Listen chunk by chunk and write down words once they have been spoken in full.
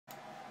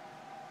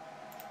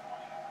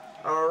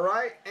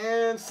Alright,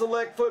 and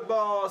select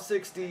football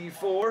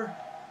 64.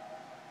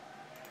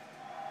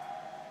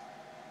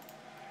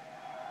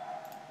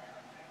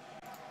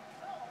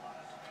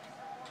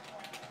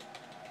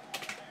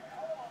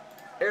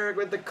 Eric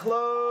with the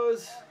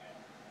close.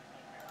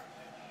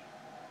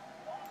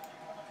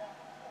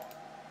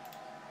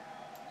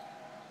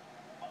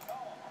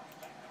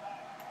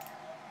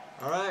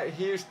 Alright,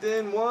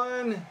 Houston,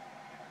 1,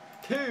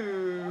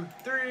 2,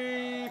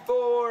 3,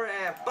 4,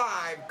 and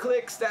 5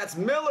 clicks. That's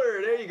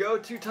Miller. There you go.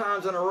 2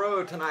 times in a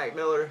row tonight,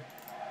 Miller.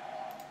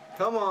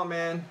 Come on,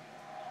 man.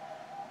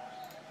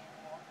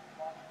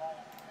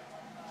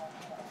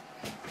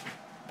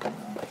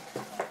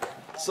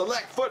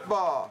 Select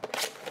football.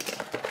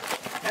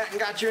 Haven't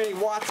got you any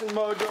Watson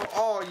Mojo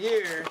all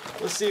year.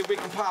 Let's see if we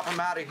can pop them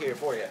out of here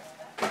for you.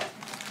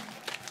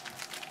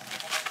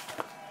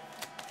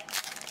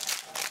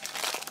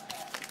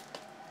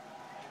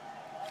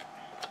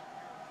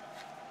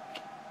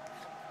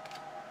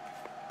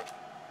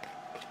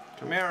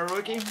 Kamara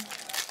rookie.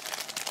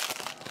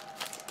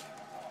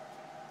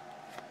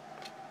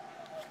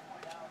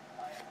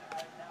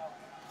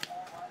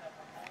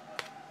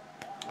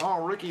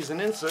 All rookies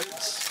and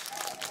inserts.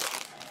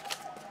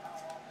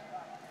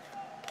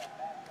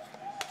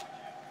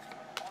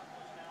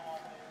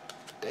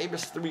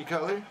 Davis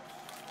 3-color.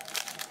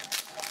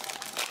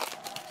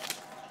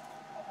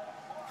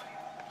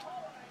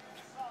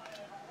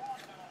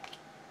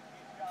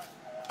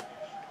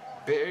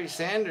 Barry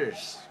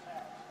Sanders.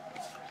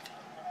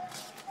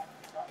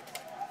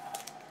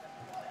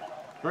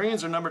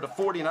 Greens are numbered to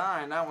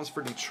 49. That one's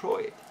for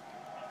Detroit.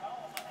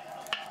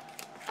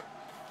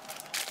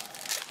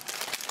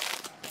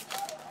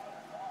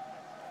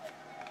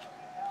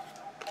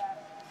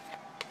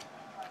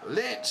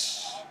 Lynch.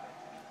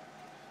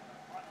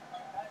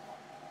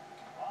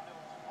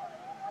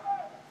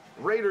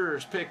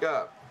 Raiders pick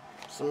up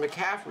some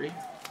McCaffrey.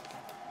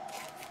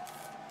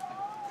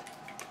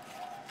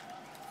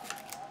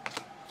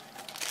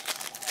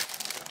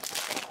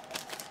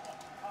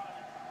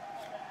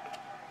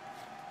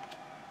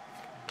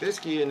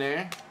 Bisky in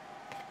there.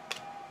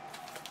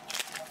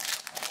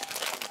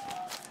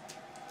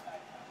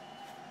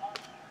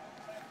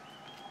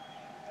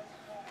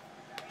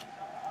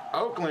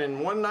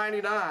 Oakland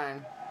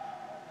 199.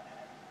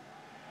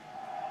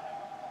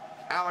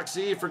 Alex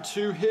E for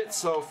 2 hits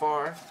so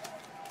far.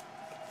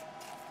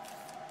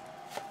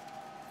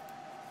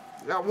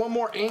 Got one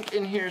more ink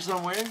in here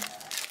somewhere.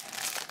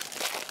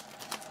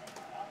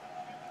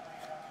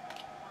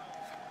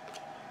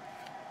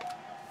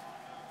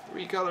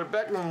 Three-color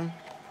Beckham.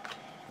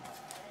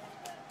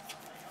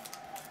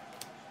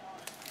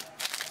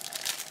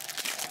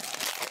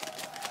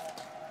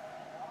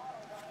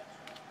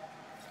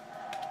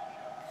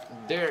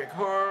 Derek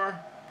Carr.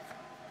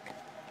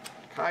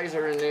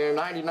 Kaiser in there,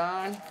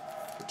 99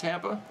 for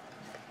Tampa.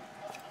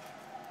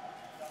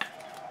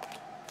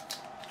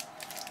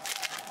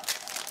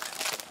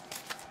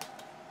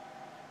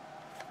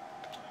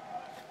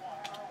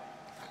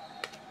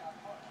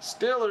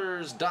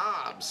 Steelers,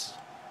 Dobbs.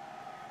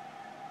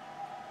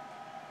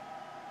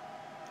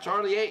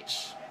 Charlie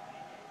H.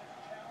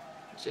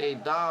 J.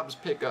 Dobbs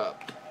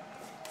pickup.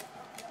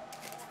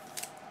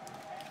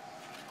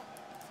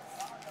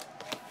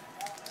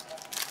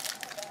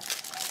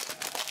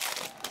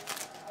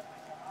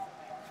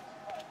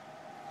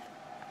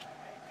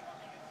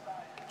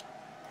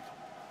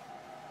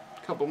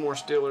 Couple more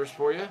Steelers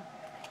for you.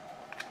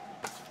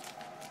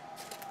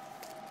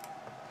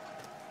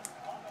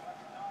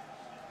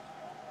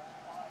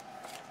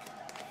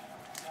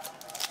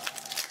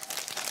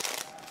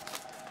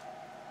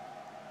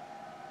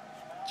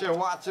 Joe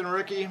Watson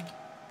rookie.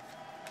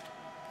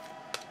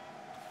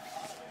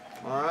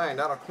 Alright,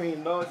 that'll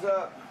clean those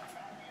up.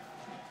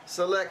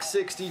 Select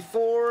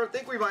 64. I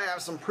think we might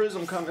have some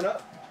Prism coming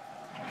up.